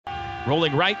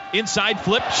Rolling right, inside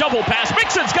flip, shovel pass.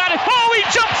 Mixon's got it. Oh, he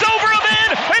jumps over a man.